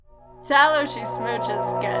Tell her she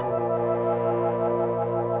smooches good.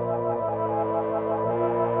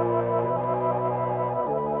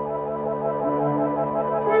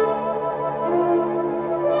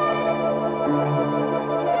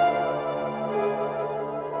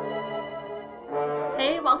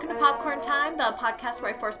 Welcome to Popcorn Time, the podcast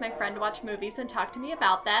where I force my friend to watch movies and talk to me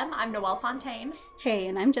about them. I'm Noelle Fontaine. Hey,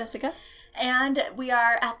 and I'm Jessica. And we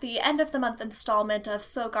are at the end of the month installment of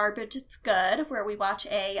So Garbage It's Good, where we watch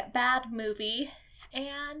a bad movie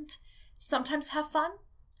and sometimes have fun,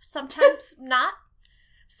 sometimes not.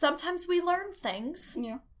 Sometimes we learn things.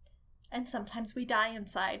 Yeah. And sometimes we die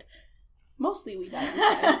inside. Mostly we die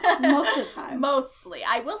inside. Most of the time. Mostly.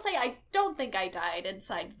 I will say I don't think I died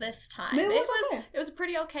inside this time. It was a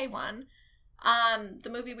pretty okay one. The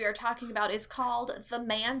movie we are talking about is called The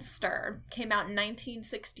Manster. Came out in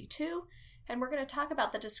 1962. And we're going to talk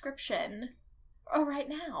about the description right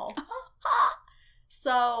now.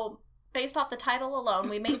 So, based off the title alone,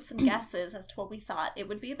 we made some guesses as to what we thought it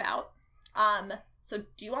would be about. So,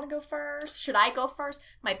 do you want to go first? Should I go first?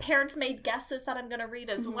 My parents made guesses that I'm going to read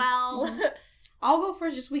as well. Mm-hmm. I'll go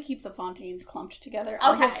first, just we keep the Fontaines clumped together.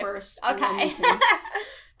 I'll go first. Okay.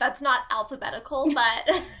 That's not alphabetical,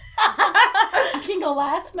 but... I can go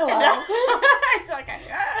last? No. It's okay.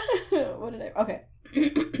 What did I... Okay.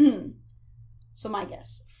 So my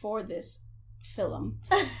guess for this film,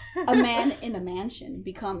 a man in a mansion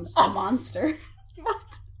becomes a monster.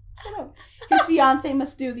 What? Shut up. His fiancée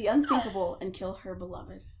must do the unthinkable and kill her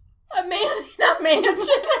beloved. A man in a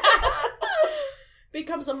mansion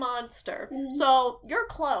becomes a monster. Mm-hmm. So, you're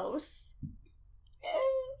close.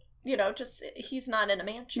 You know, just, he's not in a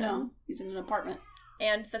mansion. No, he's in an apartment.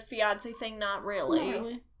 And the fiancé thing, not really. Not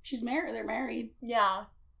really. She's married. They're married. Yeah.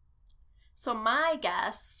 So, my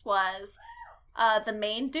guess was... the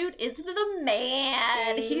main dude is the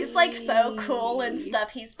man. He's, like, so cool and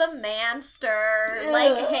stuff. He's the Manster.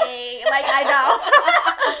 Like, hey, like, I know.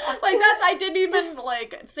 Like, I didn't even,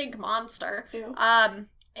 like, think monster. Ew.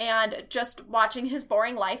 And just watching his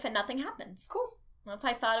boring life and nothing happens. Cool. That's,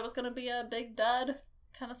 I thought it was going to be a big dud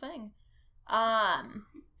kind of thing.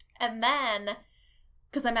 And then...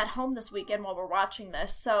 because I'm at home this weekend while we're watching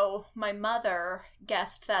this, so my mother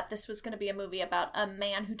guessed that this was going to be a movie about a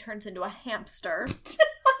man who turns into a hamster. I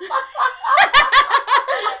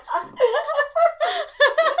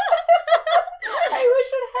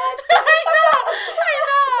wish it had. I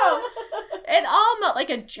know. And almost, like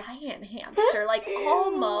a giant hamster, like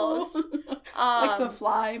almost. Like The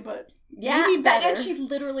Fly, but... Yeah, maybe better. And she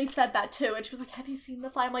literally said that too, and she was like, have you seen The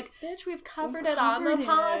Fly? I'm like, bitch, we've covered it on the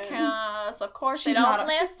podcast. Of course, they don't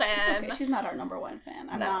listen. It's okay, she's not our number one fan.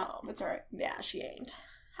 I'm not. It's alright. Yeah, she ain't.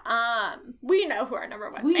 We know who our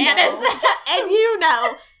number one fan is. And you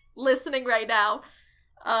know, listening right now.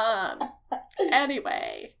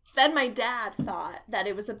 Anyway, then my dad thought that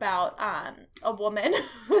it was about a woman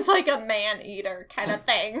who's like a man-eater kind of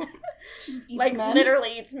thing. She just eats like, men?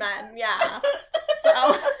 literally eats men, yeah.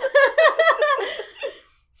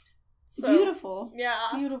 So beautiful. Yeah.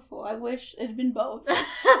 Beautiful. I wish it had been both.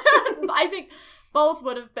 I think both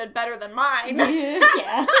would have been better than mine.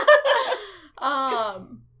 Yeah.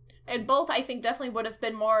 And both, I think, definitely would have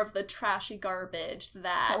been more of the trashy garbage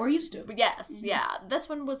that we're used to. Yes, mm-hmm. Yeah. This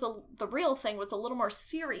one was the real thing was a little more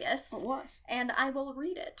serious. It was. And I will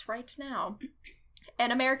read it right now.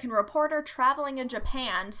 An American reporter traveling in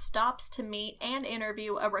Japan stops to meet and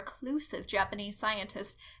interview a reclusive Japanese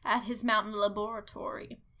scientist at his mountain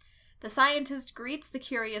laboratory. The scientist greets the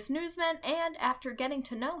curious newsman and, after getting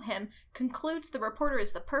to know him, concludes the reporter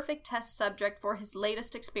is the perfect test subject for his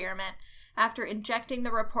latest experiment. After injecting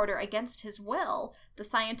the reporter against his will, the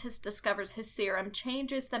scientist discovers his serum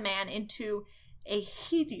changes the man into a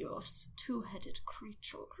hideous two-headed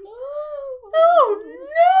creature. No!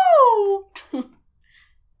 Oh, no!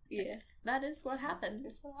 Yeah. That is what happened.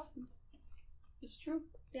 That's what happened. It's true.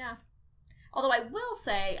 Yeah. Although I will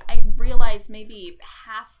say, I realized maybe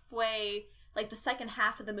halfway, like the second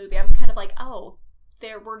half of the movie, I was kind of like, oh,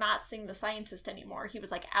 we're not seeing the scientist anymore. He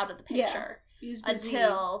was like out of the picture. Yeah. He's busy.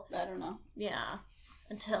 Until... I don't know. Yeah.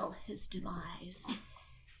 Until his demise.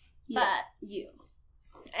 Yeah. But... you.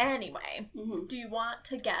 Anyway, mm-hmm. Do you want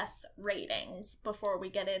to guess ratings before we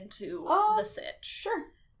get into the sitch? Sure.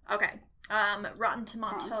 Okay. Rotten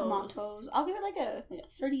Tomatoes. Rotten Tomatoes. I'll give it like a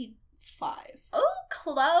 35. Oh,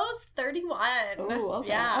 close. 31. Oh, okay.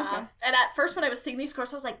 Yeah. Okay. And at first when I was seeing these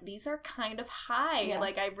scores, I was like, these are kind of high. Yeah.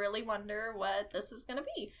 Like, I really wonder what this is going to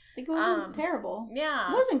be. I think it wasn't terrible.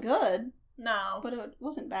 Yeah. It wasn't good. No. But it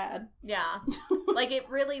wasn't bad. Yeah. Like, it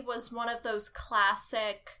really was one of those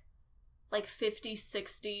classic... like 50s,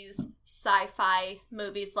 60s sci-fi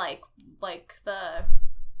movies, like the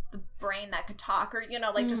mind that could talk, or, you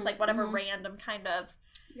know, like, just, like, whatever random kind of,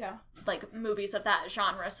 like, movies of that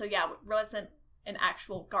genre. So, yeah, it wasn't an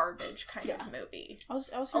actual garbage kind of movie. I was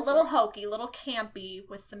a little hokey, a little campy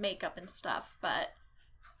with the makeup and stuff, but...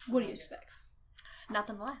 What do you expect?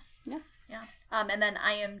 Nothing less. Yeah. Yeah. And then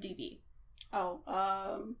IMDb.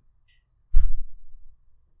 Oh,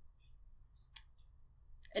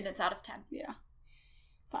 And it's out of 10. Yeah.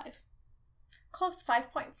 5. Close,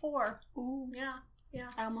 5.4. Ooh. Yeah. Yeah.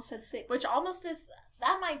 I almost said 6. Which almost is...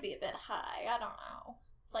 That might be a bit high. I don't know.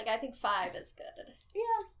 Like, I think 5 is good.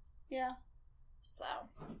 Yeah. Yeah. So,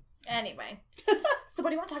 anyway. So what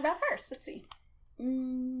do you want to talk about first? Let's see.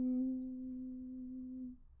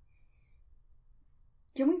 Can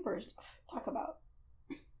we first talk about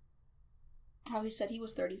how he said he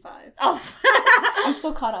was 35? Oh. I'm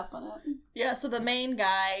so caught up on it. Yeah, so the main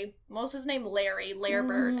guy, what was his name? Larry,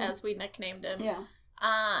 Lairbert, as we nicknamed him. Yeah.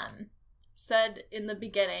 Said in the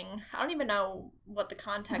beginning, I don't even know what the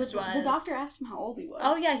context was. The doctor asked him how old he was.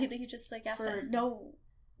 Oh, yeah, he just, like, asked for him. no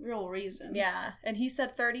real reason. Yeah, and he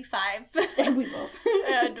said 35. And we both.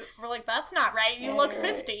 And we're like, that's not right. You look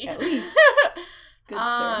 50. At least. Good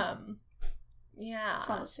sir. Yeah. It's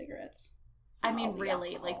not the cigarettes. I mean,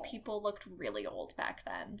 really, like, people looked really old back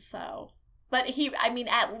then, so... But he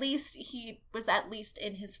was at least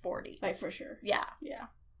in his 40s. Like, for sure. Yeah. Yeah.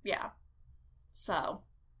 Yeah. So,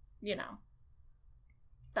 you know.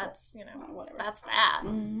 That's, you know, whatever. That's that.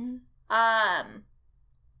 Mm-hmm.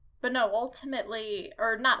 But no, ultimately,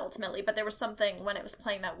 or not ultimately, but there was something when it was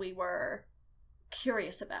playing that we were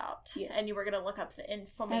curious about. Yes. And you were going to look up the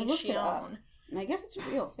information. I looked it up. And I guess it's a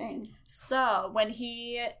real thing. So, when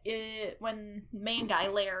main guy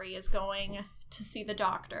Larry is going to see the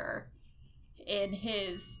doctor in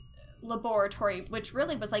his laboratory, which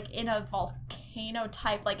really was like in a volcano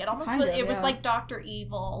type, like it almost was, it was like Dr.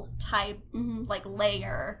 Evil type, like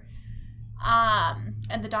layer.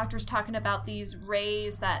 And the doctor's talking about these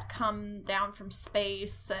rays that come down from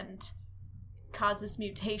space and causes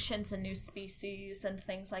mutations in new species and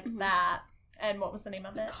things like that. And what was the name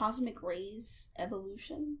of it? Cosmic rays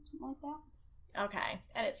evolution, something like that. Okay,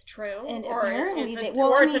 and it's true, and or apparently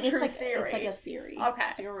it's a true theory. It's like a theory. Okay,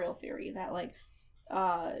 it's like a real theory that like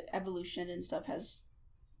evolution and stuff has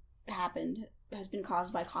been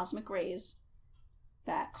caused by cosmic rays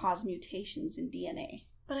that cause mutations in DNA.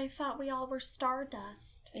 But I thought we all were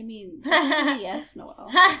stardust. I mean, yes, Noelle.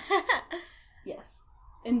 Yes,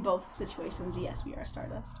 in both situations, yes, we are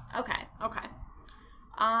stardust. Okay.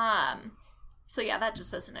 So yeah, that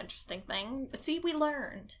just was an interesting thing. See, we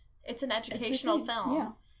learned. It's an educational film.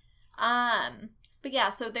 Yeah. But yeah,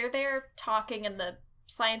 so they're there talking, and the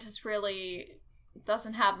scientist really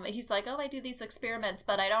doesn't have... He's like, oh, I do these experiments,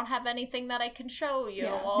 but I don't have anything that I can show you.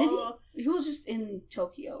 Yeah. Oh. He was just in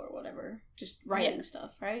Tokyo or whatever, just writing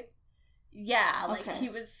stuff, right? Yeah, like he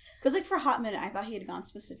was... Because like for a hot minute, I thought he had gone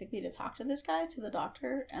specifically to talk to this guy, to the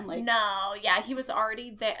doctor, and like... No, yeah, he was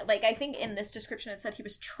already there. Like, I think in this description it said he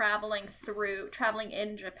was traveling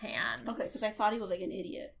in Japan. Okay, because I thought he was like an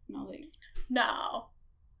idiot, and I was like... No.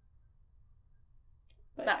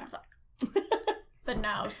 But that would suck. But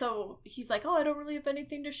no, so he's like, oh, I don't really have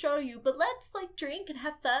anything to show you, but let's, like, drink and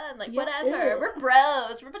have fun, like, whatever. Ew. We're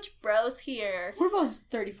bros. We're a bunch of bros here. We're both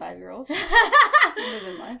 35-year-olds.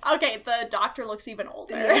 Living life. Okay, the doctor looks even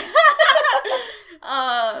older. Yeah.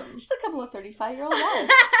 Just a couple of 35-year-old guys.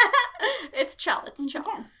 It's chill.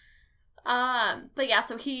 Okay. But yeah,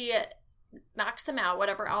 so he knocks him out,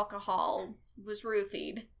 whatever alcohol was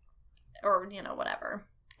roofied, or, you know, whatever.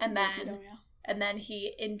 And then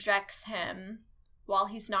he injects him while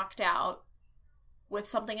he's knocked out with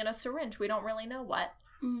something in a syringe. We don't really know what.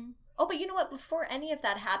 Mm-hmm. Oh, but you know what? Before any of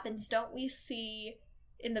that happens, don't we see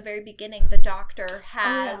in the very beginning the doctor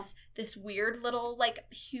has this weird little, like,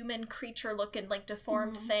 human creature looking, like,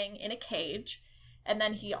 deformed thing in a cage. And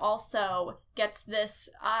then he also gets this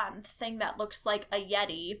thing that looks like a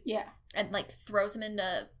Yeti. Yeah. And, like, throws him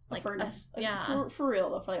into, like, a furnace. Yeah. For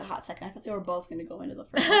real, though, for like a hot second. I thought they were both going to go into the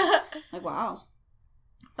furnace. Like, wow.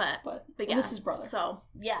 But yeah. This is his brother. So,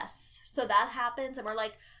 yes. So that happens, and we're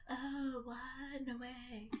like, oh, what? No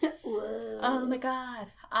way. Whoa. Oh, my God.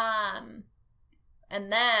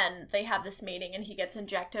 And then they have this meeting, and he gets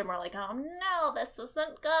injected, and we're like, oh, no, this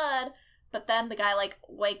isn't good. But then the guy, like,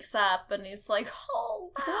 wakes up, and he's like,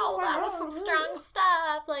 oh, wow, that was some strong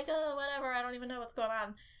stuff. Like, oh, whatever, I don't even know what's going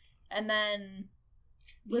on. And then...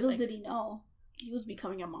 Little did he know, he was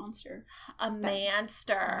becoming a monster. A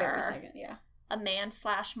manster. Very second, yeah. A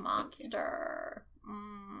man/monster.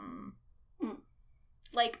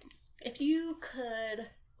 Like, if you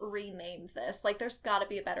could rename this, like, there's gotta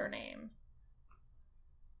be a better name.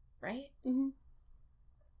 Right? Mm-hmm.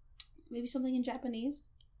 Maybe something in Japanese?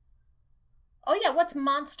 Oh, yeah, what's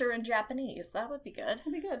monster in Japanese? That would be good.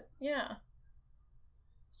 That'd be good. Yeah.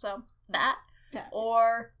 So, that. Yeah.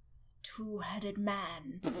 Or two-headed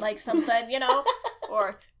man. Like something, you know?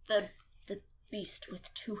 Or the beast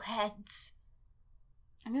with two heads.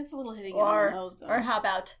 I mean, that's a little hitting it on the nose, though. Or how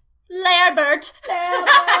about Lambert?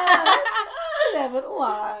 Lambert,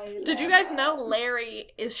 why? Did you guys know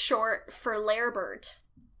Larry is short for Lairbert?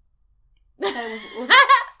 Was it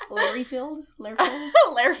Larryfield?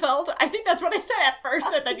 Lairfeld? I think that's what I said at first,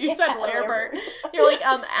 and then you said Lairbert. You're like,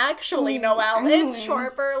 actually, Noelle, it's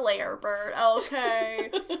short for Lairbert. Okay.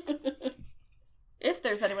 If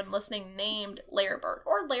there's anyone listening named Lairbert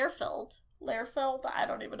or Lairfield, I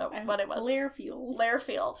don't even know what it was.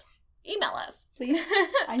 Lairfield. Email us. Please.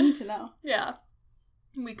 I need to know. Yeah.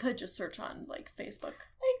 We could just search on, like, Facebook.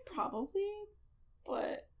 Like, probably.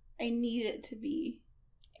 But I need it to be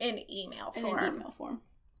in email form.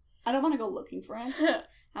 I don't want to go looking for answers.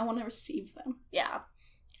 I want to receive them. Yeah.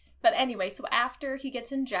 But anyway, so after he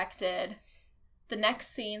gets injected, the next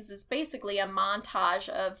scenes is basically a montage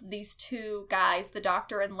of these two guys, the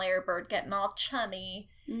doctor and Lairbert, getting all chummy.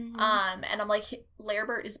 Mm-hmm. And I'm like,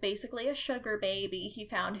 Lairbert is basically a sugar baby. He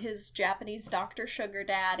found his Japanese doctor sugar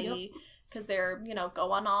daddy. Yep. Because they're,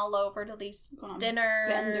 going all over to these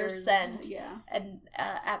dinners. And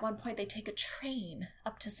at one point they take a train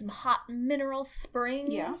up to some hot mineral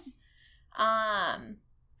springs. Yeah.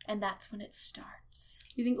 And that's when it starts.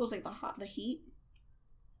 You think it was like the heat?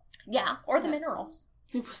 Yeah, or the minerals.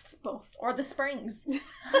 It was both. Or the springs.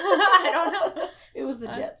 I don't know. It was the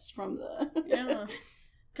jets from the... Yeah.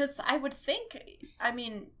 Because I would think,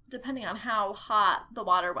 depending on how hot the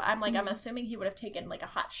water was, I'm assuming he would have taken like a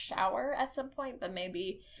hot shower at some point, but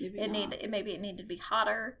maybe it needed to be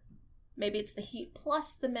hotter. Maybe it's the heat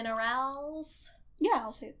plus the minerals. Yeah,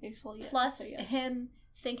 I'll say yes. Plus yes. Him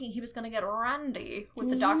thinking he was going to get randy with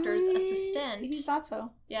the doctor's assistant. He thought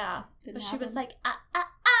so. Yeah. But she was like, I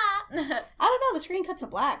don't know, the screen cut to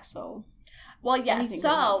black, so... Well, yes, this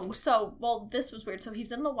was weird. So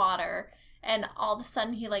he's in the water... And all of a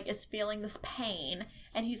sudden he, is feeling this pain.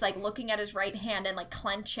 And he's, looking at his right hand and,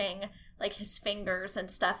 clenching, his fingers and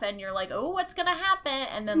stuff. And you're like, oh, what's going to happen?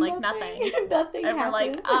 And then, nothing. Nothing and happened. We're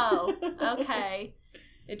like, oh, okay.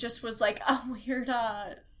 It just was, a weird,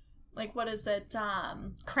 what is it?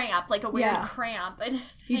 Cramp. A weird cramp in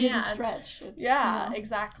his hand. He didn't stretch.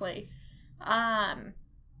 Exactly.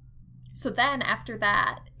 So then, after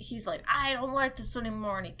that, he's like, I don't like this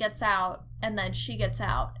anymore. And he gets out. And then she gets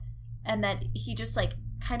out. And then he just,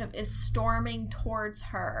 kind of is storming towards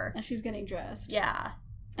her. And she's getting dressed. Yeah.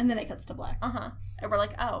 And then it cuts to black. Uh-huh. And we're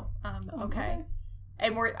like, okay.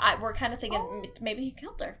 And we're kind of thinking, maybe he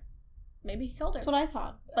killed her. That's what I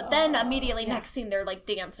thought. But then immediately next scene, they're,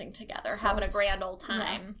 dancing together, having a grand old time.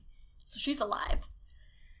 Yeah. So she's alive.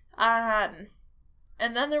 And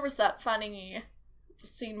then there was that funny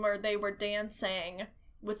scene where they were dancing...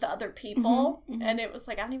 with the other people, and it was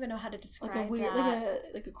I don't even know how to describe a weird,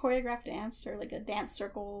 that. Like a choreographed dance, or a dance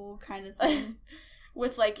circle kind of thing.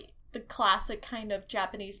 With the classic kind of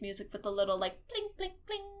Japanese music with the little bling, bling,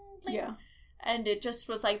 bling, bling. Yeah. And it just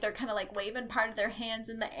was they're kind of waving part of their hands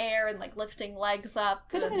in the air and lifting legs up.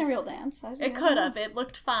 Could have been a real dance. It could have. It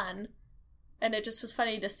looked fun. And it just was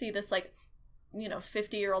funny to see this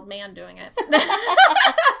 50-year-old man doing it.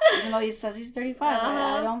 Even though he says he's 35,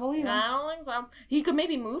 I don't believe him. I don't think so. He could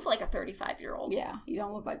maybe move like a 35-year-old. Yeah, you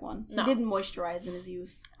don't look like one. No. He didn't moisturize in his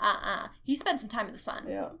youth. He spent some time in the sun.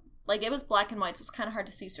 Yeah. It was black and white, so it was kind of hard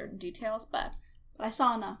to see certain details, but I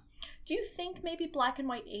saw enough. Do you think maybe black and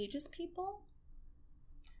white ages people?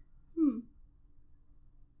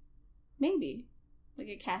 Maybe.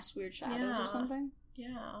 It casts weird shadows or something?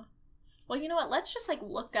 Yeah. Well, you know what? Let's just,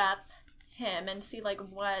 look up him and see what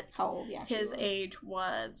his age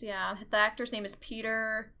was. Yeah, the actor's name is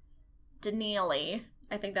Peter Donnelly.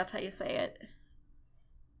 I think that's how you say it.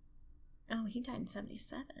 Oh, he died in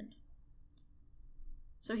 1977.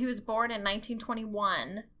 So he was born in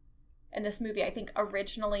 1921, and this movie I think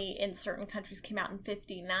originally in certain countries came out in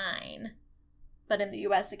 1959, but in the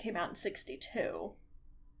US it came out in 1962.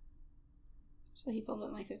 So he filmed it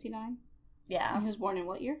in 1959? Yeah. And he was born in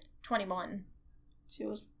what year? 21. So it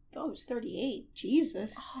was 38.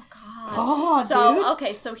 Jesus. Oh, God. God, so, dude.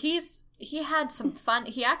 Okay, so he had some fun.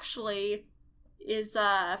 He actually is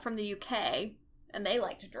from the UK, and they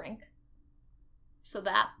like to drink. So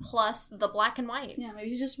that plus the black and white. Yeah, maybe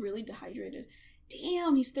he's just really dehydrated.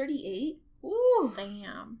 Damn, he's 38? Ooh.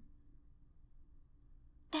 Damn.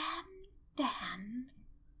 I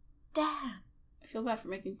feel bad for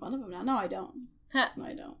making fun of him now. No, I don't. No,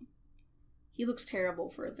 I don't. He looks terrible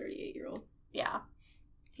for a 38-year-old. Yeah,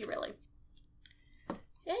 he really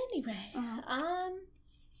Anyway,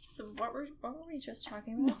 so what were we just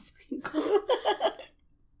talking about? No fucking clue.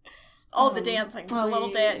 The dancing, the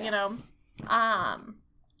little dance, you know.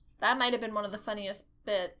 That might have been one of the funniest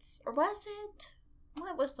bits, or was it?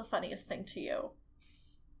 What was the funniest thing to you?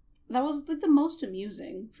 That was like the most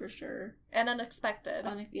amusing for sure, and unexpected.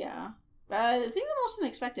 Yeah. I think the most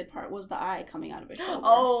unexpected part was the eye coming out of his shoulder.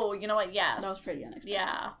 Oh, you know what? Yes. That was pretty unexpected.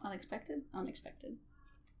 Yeah. Unexpected.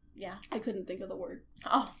 Yeah. I couldn't think of the word.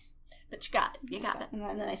 Oh, but you got it. You got it.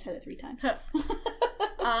 And then I said it 3 times.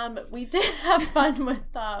 We did have fun with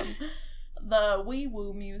the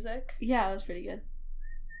wee-woo music. Yeah, it was pretty good.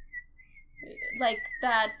 Like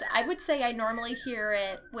that, I would say I normally hear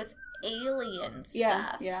it with alien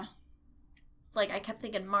stuff. Yeah. Like, I kept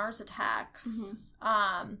thinking Mars Attacks.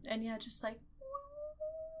 Mm-hmm. And yeah, just like...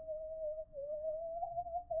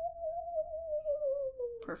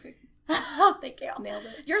 Perfect. Oh, thank you. Nailed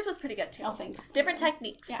it. Yours was pretty good, too. Oh, thanks. Different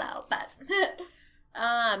techniques, though, but...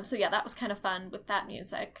 so yeah, that was kind of fun with that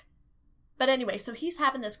music. But anyway, so he's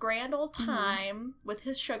having this grand old time with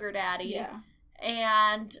his sugar daddy. Yeah.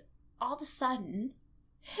 And all of a sudden,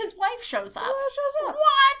 his wife shows up.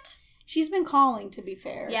 What? She's been calling, to be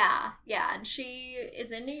fair. Yeah, and she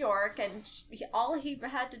is in New York, and all he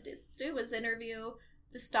had to do was interview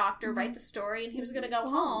this doctor, write the story, and he was going to go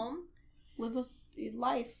home. Live a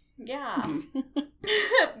life. Yeah.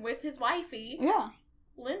 With his wifey. Yeah.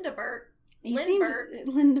 Lindbergh. He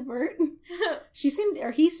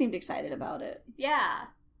seemed excited about it. Yeah.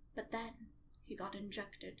 But then he got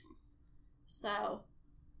injected. So.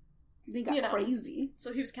 They got crazy.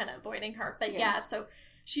 So he was kind of avoiding her. But yeah, so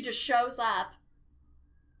she just shows up.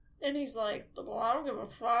 And he's like, well, I don't give a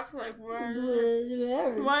fuck. Like,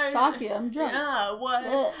 whatever. Sake, I'm drunk. Yeah,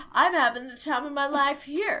 what? I'm having the time of my life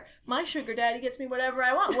here. My sugar daddy gets me whatever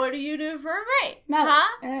I want. What do you do for me? Nothing.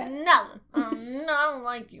 Huh? Nothing. I don't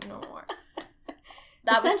like you no more.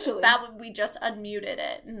 Essentially. We just unmuted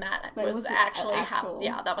it, and that was actually how.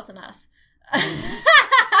 Yeah, that wasn't us.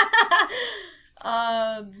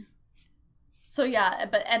 So yeah,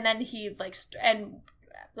 and then he like and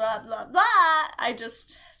blah blah blah.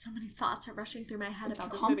 So many thoughts are rushing through my head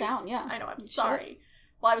about this movie. Calm down, yeah. I know. I'm sorry.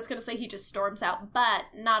 Well, I was gonna say he just storms out, but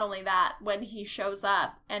not only that. When he shows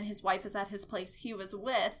up and his wife is at his place, he was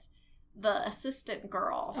with the assistant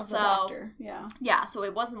girl. Of the doctor, yeah. Yeah, so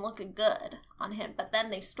it wasn't looking good on him. But then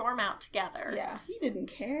they storm out together. Yeah, he didn't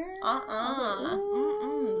care.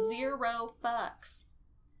 Zero fucks.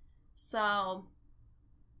 So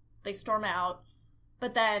they storm out.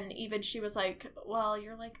 But then even she was like, well,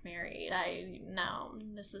 you're like married. No,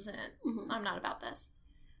 this isn't. Mm-hmm. I'm not about this.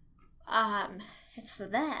 And so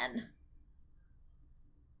then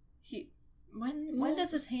when does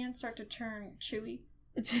his hand start to turn chewy?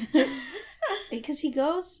 Because he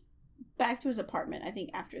goes back to his apartment, I think,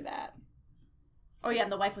 after that. Oh, yeah,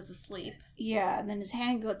 and the wife was asleep. Yeah, and then his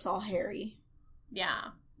hand gets all hairy. Yeah.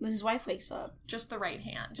 Then his wife wakes up. Just the right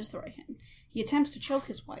hand. Just the right hand. He attempts to choke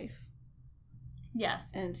his wife.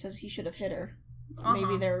 Yes. And says he should have hit her.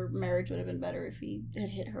 Maybe their marriage would have been better if he had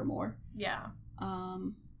hit her more. Yeah.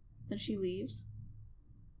 Then she leaves.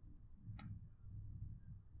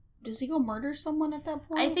 Does he go murder someone at that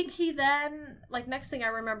point? I think he then, like, next thing I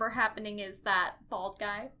remember happening is that bald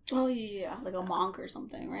guy. Oh, yeah. Like a monk or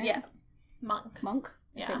something, right? Yeah. Monk?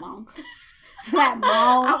 Yeah. Say monk. That monk.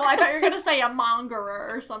 Well, I thought you were going to say a mongerer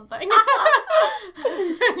or something.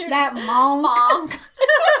 That monk.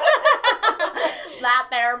 That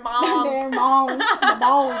there monk. That there monk. The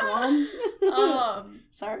bald one.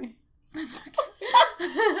 Sorry.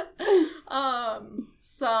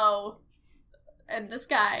 So, and this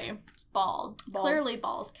guy is bald. Clearly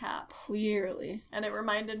bald cap. Clearly. And it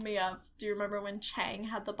reminded me of, do you remember when Chang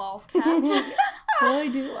had the bald cap? Boy,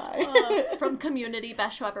 do I. From Community,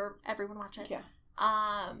 best show ever. Everyone watch it. Yeah.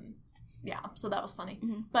 Yeah, so that was funny.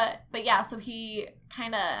 Mm-hmm. But yeah, so he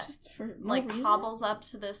kind of hobbles up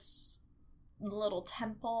to this little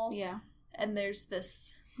temple. Yeah. And there's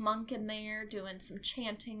this monk in there doing some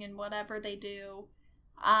chanting and whatever they do.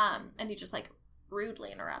 And he just like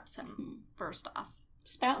rudely interrupts him first off.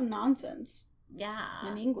 Spouting nonsense. Yeah.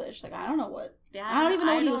 In English. Like, I don't know what. Yeah. I don't even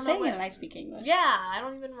know what he was saying and I speak English. Yeah, I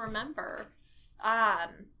don't even remember.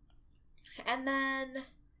 And then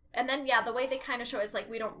yeah, the way they kind of show it is like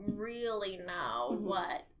we don't really know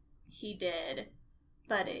what he did.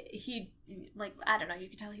 But he, like, I don't know, you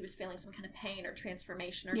could tell he was feeling some kind of pain or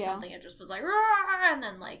transformation or something. It just was like, Rah! And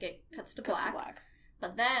then, like, it cuts to black.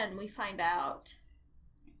 But then we find out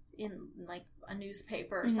in, like, a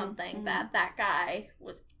newspaper or something that guy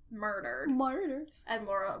was murdered. And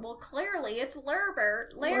we're, well, clearly it's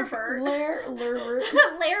Lairbert. Lairberty.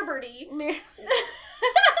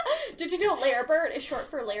 Did you know Lairbird is short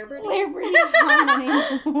for Lairbirdie? Lairbirdie. Hi, my name's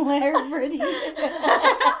Lairbirdie.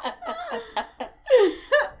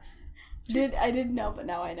 I didn't know, but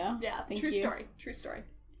now I know. Yeah, Thank true you. story. True story.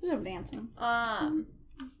 I'm dancing. Oh,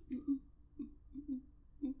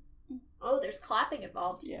 there's clapping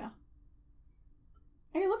involved. Yeah.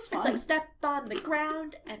 Hey, it looks fun. It's like step on the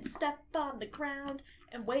ground and step on the ground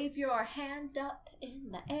and wave your hand up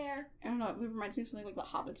in the air. I don't know, it reminds me of something like the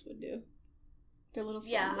Hobbits would do. Their little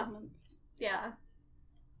Yeah. movements. Yeah.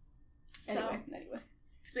 Anyway.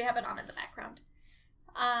 Because we have it on in the background.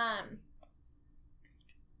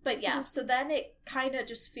 But yeah, so then it kind of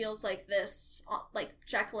just feels like this, like,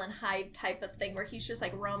 Jekyll and Hyde type of thing where he's just,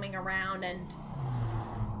 like, roaming around and...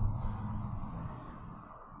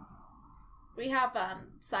 We have,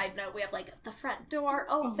 side note, we have, like, the front door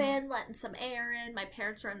open, letting some air in. My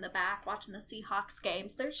parents are in the back watching the Seahawks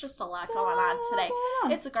games. There's just a lot going on today.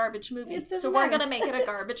 It's a garbage movie, so we're going to make it a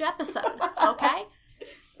garbage episode, okay?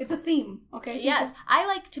 It's a theme, okay? Yes, I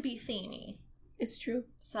like to be themey. It's true.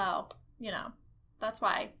 So, you know, that's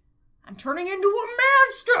why I'm turning into a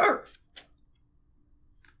Manster!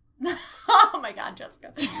 Oh my god,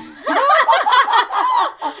 Jessica.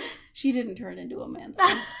 She didn't turn into a Manster.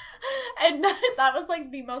 And that was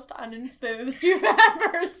like the most unenthused you've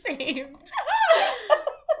ever seemed.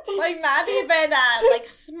 Like not even like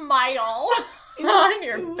smile on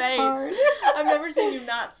your face. Hard. I've never seen you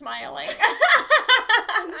not smiling.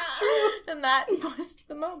 It's true. And that was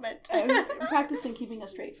the moment. I'm practicing keeping a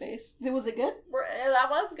straight face. Was it good? That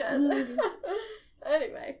was good.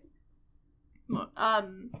 Anyway.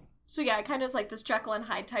 So yeah, it kind of is like this Jekyll and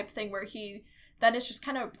Hyde type thing where he then is just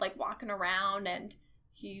kind of like walking around and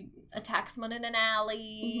he attacks someone in an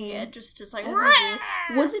alley and just is like...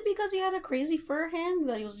 Was it because he had a crazy fur hand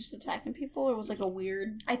that he was just attacking people, or was like a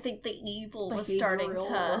weird... I think the evil was starting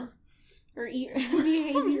to... Or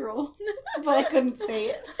behavioral. But I couldn't say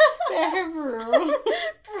it. Behavioral.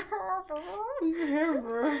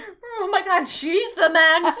 Oh my god, she's the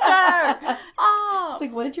Manster! Oh! It's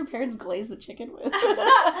like, what did your parents glaze the chicken with?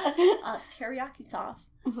 Teriyaki sauce.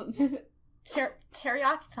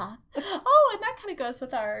 Teriyaki sauce. Oh, and that kind of goes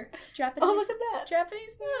with our Japanese. Oh, look at that.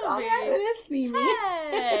 Japanese movie. Oh, yeah, it is themey.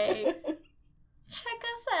 Hey, check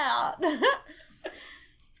us out.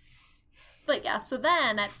 But yeah, so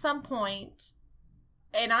then at some point,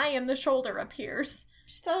 an eye in the shoulder appears.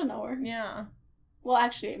 Just out of nowhere. Yeah. Well,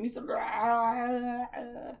 actually, Amy's a...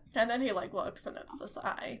 And then he like looks and it's this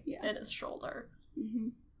eye in his shoulder. Mm-hmm.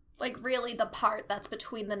 Like really the part that's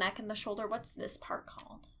between the neck and the shoulder. What's this part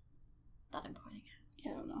called? That I'm pointing at.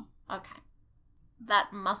 I don't know. Okay.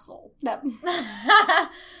 That muscle. That...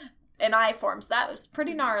 An eye forms. That was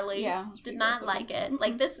pretty gnarly. Yeah. Did not like it.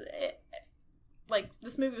 Like this...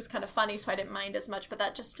 this movie was kind of funny, so I didn't mind as much, but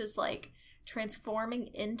that just is, like, transforming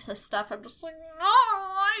into stuff. I'm just like, no,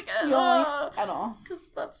 I don't like it. You don't like it at all.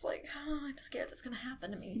 Because that's like, I'm scared that's going to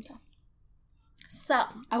happen to me. Okay. So.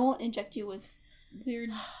 I won't inject you with weird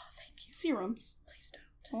thank you. serums. Please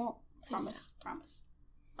don't. I won't. Please Promise.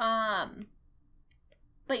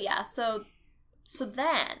 But yeah, so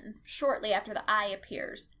then, shortly after the eye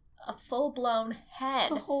appears, a full-blown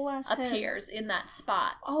head appears in that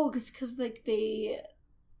spot. Oh, because like the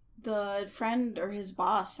friend or his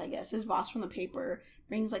boss, I guess, his boss from the paper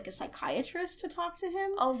brings like a psychiatrist to talk to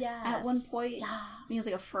him. Oh, yes. At one point, yes. He has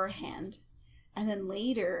like a fur hand. And then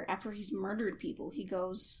later, after he's murdered people, he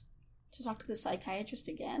goes to talk to the psychiatrist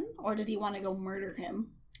again? Or did he want to go murder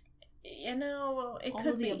him? You know, it All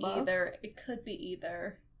could of the be above? either. It could be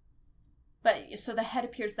either. But, so the head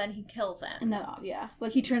appears, then he kills him. And then, yeah.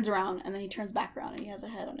 Like, he turns around, and then he turns back around, and he has a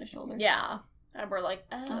head on his shoulder. Yeah. And we're like,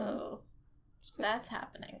 oh, that's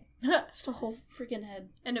happening. Just a whole freaking head.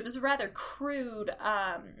 And it was a rather crude,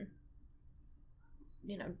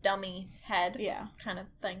 dummy head kind of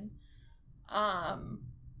thing.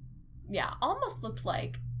 Yeah, almost looked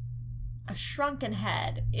like a shrunken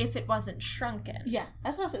head if it wasn't shrunken. Yeah,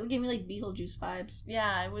 that's what I was saying. It gave me, like, Beetlejuice vibes.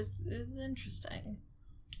 Yeah, it was interesting.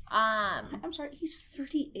 I'm sorry, he's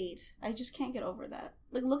 38. I just can't get over that.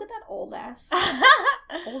 Like, look at that old ass.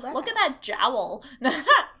 Look at that jowl.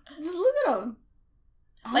 Just look at him.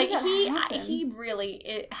 How like, does that happen? he really,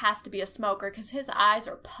 it has to be a smoker because his eyes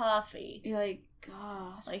are puffy. You're like,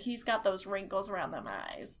 gosh. Like, he's got those wrinkles around them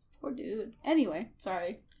eyes. Poor dude. Anyway,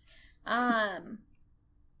 sorry.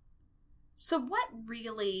 So what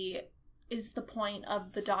really is the point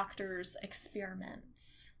of the doctor's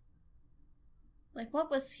experiments? Like,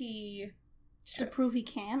 what was he... Just to prove he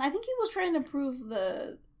can? I think he was trying to prove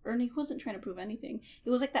or he wasn't trying to prove anything. It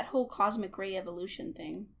was like that whole cosmic ray evolution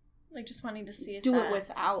thing. Like, just wanting to see if it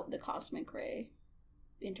without the cosmic ray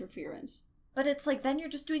interference. But it's like, then you're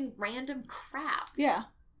just doing random crap. Yeah.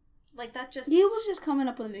 Like, that just... He was just coming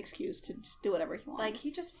up with an excuse to just do whatever he wanted. Like,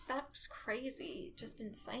 that was crazy. Just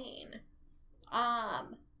insane.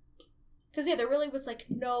 Because, yeah, there really was, like,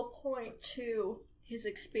 no point to his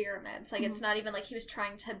experiments. Like, it's not even like he was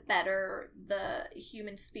trying to better the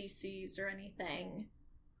human species or anything.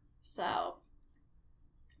 So,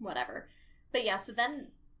 whatever. But, yeah, so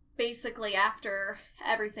then, basically, after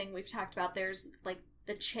everything we've talked about, there's, like,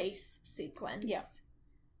 the chase sequence. Yeah.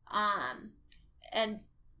 And,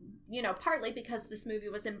 you know, partly because this movie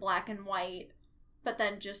was in black and white, but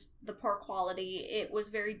then just the poor quality. It was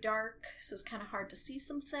very dark, so it was kind of hard to see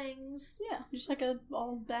some things. Yeah, just like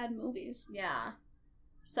all bad movies. Yeah.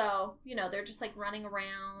 So, you know, they're just, like, running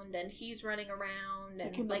around, and he's running around. Like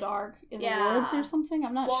and in the like, dark, in the woods or something?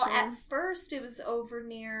 I'm not sure. Well, at first it was over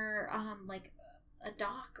near, like, a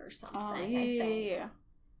dock or something, I think. Yeah.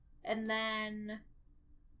 And then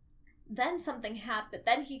something happened.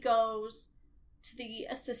 Then he goes to the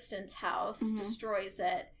assistant's house, destroys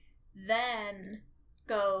it, then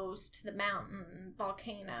goes to the mountain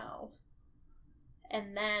volcano,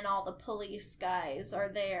 and then all the police guys are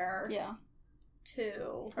there. Yeah.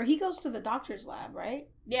 Too. Or he goes to the doctor's lab, right?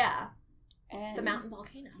 Yeah. And the mountain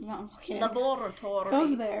volcano. The mountain volcano. Laboratory.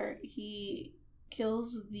 Goes there. He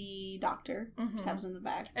kills the doctor. Stabs him in the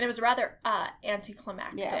back. And it was a rather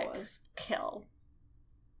anticlimactic was. kill.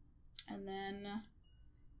 And then,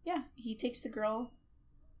 he takes the girl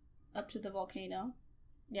up to the volcano.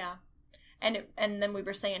 Yeah. And then we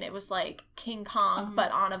were saying it was like King Kong,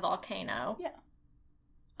 but on a volcano. Yeah.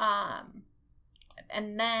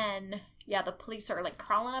 And then, the police are like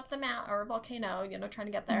crawling up the mountain or volcano, you know, trying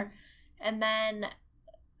to get there. And then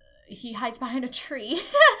he hides behind a tree.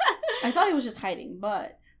 I thought he was just hiding,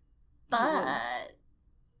 but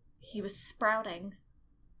he was sprouting.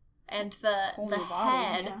 And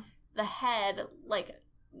the head, like,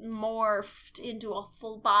 morphed into a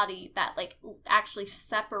full body that, like, actually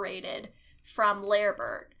separated from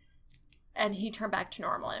Lairbert. And he turned back to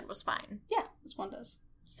normal and was fine. Yeah, this one does.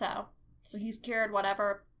 So he's cured,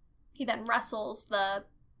 whatever. He then wrestles the,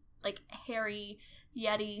 like, hairy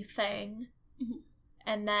Yeti thing.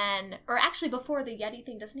 And then, or actually before the Yeti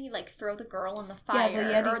thing, doesn't he, like, throw the girl in the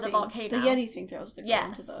fire the volcano? The Yeti thing throws the girl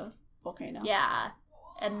into the volcano. Yeah.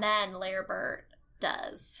 And then Lairbert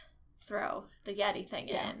does throw the Yeti thing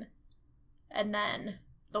in. And then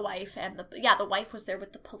the wife and the wife was there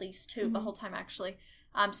with the police too the whole time, actually.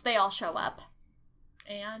 So they all show up.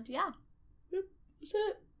 And That's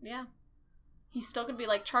it. Yeah. He's still gonna be,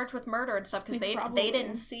 like, charged with murder and stuff because they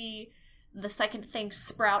didn't see the second thing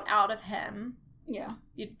sprout out of him. Yeah.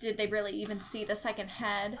 Did they really even see the second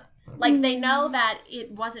head? Like, they know that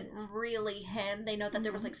it wasn't really him. They know that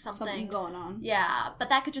there was, like, something going on. Yeah, but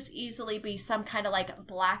that could just easily be some kind of, like,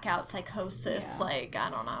 blackout psychosis. Yeah. Like, I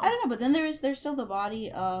don't know. I don't know, but then there's still the body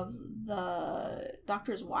of the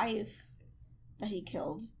doctor's wife that he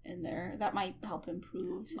killed in there. That might help him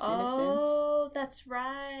prove his innocence. Oh, that's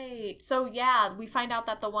right. So, yeah, we find out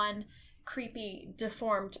that the one creepy,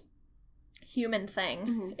 deformed human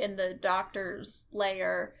thing in the doctor's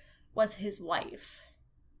lair was his wife.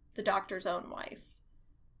 The doctor's own wife.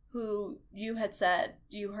 Who you had said,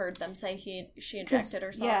 you heard them say she injected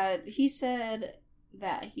herself. Yeah, he said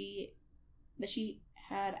that she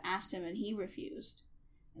had asked him and he refused.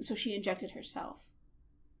 And so she injected herself.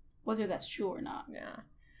 Whether that's true or not. Yeah.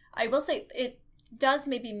 I will say it does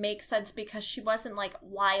maybe make sense because she wasn't, like,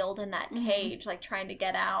 wild in that cage, like, trying to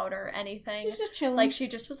get out or anything. She was just chilling. Like, she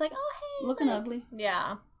just was like, oh, hey. Looking like, ugly.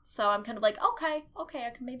 Yeah. So I'm kind of like, okay, I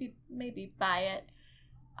can maybe buy it.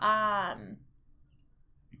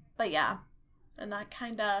 But yeah. And that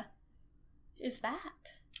kind of is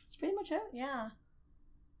that. That's pretty much it. Yeah.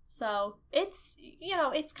 So it's, you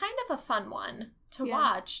know, it's kind of a fun one to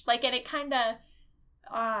watch. Like, and it kind of,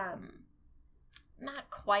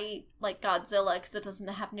 not quite like Godzilla because it doesn't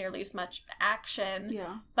have nearly as much action.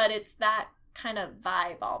 Yeah. But it's that kind of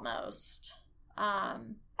vibe almost. I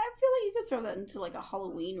feel like you could throw that into, like, a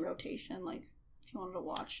Halloween rotation, like, if you wanted to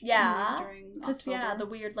watch during October. The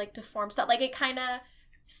weird, like, deformed stuff. Like, it kind of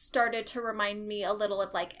started to remind me a little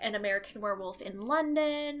of, like, An American Werewolf in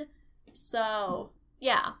London. So,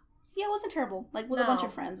 yeah. Yeah, it wasn't terrible. Like, with a bunch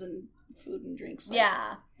of friends and food and drinks. Like.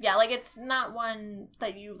 Yeah. Yeah, like, it's not one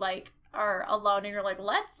that you, like, are alone and you're like,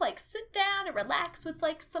 let's, like, sit down and relax with,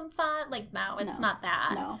 like, some fun. Like, no, it's not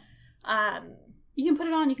that. No. You can put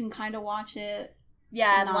it on, you can kind of watch it.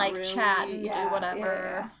 Yeah, and, like, really, chat and do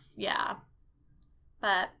whatever. Yeah.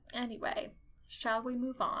 But, anyway, shall we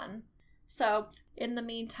move on? So, in the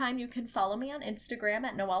meantime, you can follow me on Instagram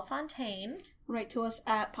at Noelle Fontaine. write to us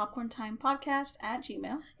at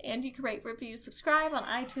popcorntimepodcast@gmail.com. And you can rate, review, subscribe on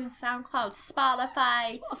iTunes, SoundCloud,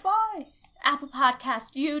 Spotify, Apple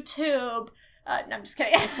Podcast, YouTube. No, I'm just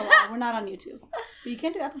kidding. It's a lot. We're not on YouTube. But you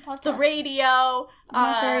can do Apple Podcasts. The radio. We're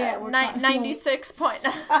not there yet. We're 96 point.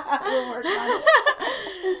 We'll work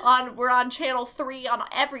on it. We're on channel 3 on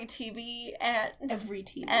every TV and every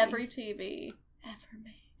TV ever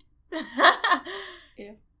made.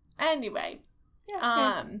 Yeah. Anyway.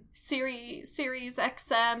 Yeah. Sirius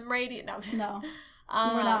XM radio. No.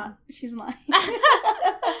 We're not. She's lying.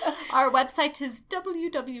 Our website is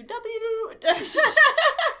www.com.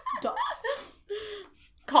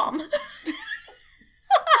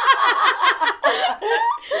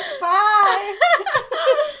 Bye.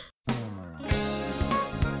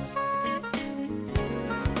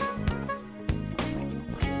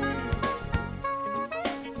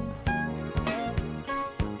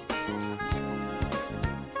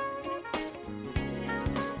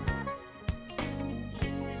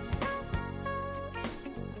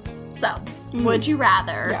 So, would you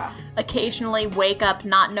rather occasionally wake up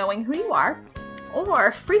not knowing who you are,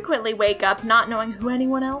 or frequently wake up not knowing who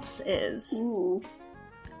anyone else is? Ooh.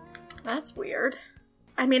 That's weird.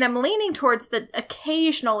 I mean, I'm leaning towards the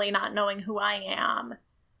occasionally not knowing who I am,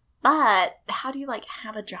 but how do you,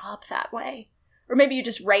 have a job that way? Or maybe you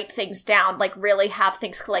just write things down, really have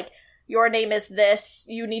things your name is this,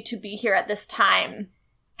 you need to be here at this time,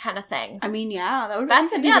 kind of thing. I mean, yeah,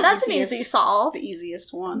 that's an easy solve. The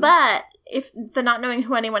easiest one. But if the not knowing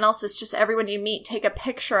who anyone else is, just everyone you meet, take a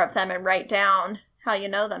picture of them and write down how you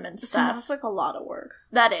know them and stuff. That's a lot of work.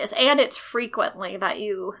 That is, and it's frequently that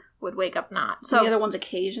you would wake up not. So the other one's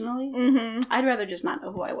occasionally. Mm-hmm. I'd rather just not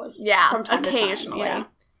know who I was. Yeah, from time occasionally. To time.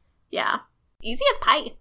 Yeah, easy as pie.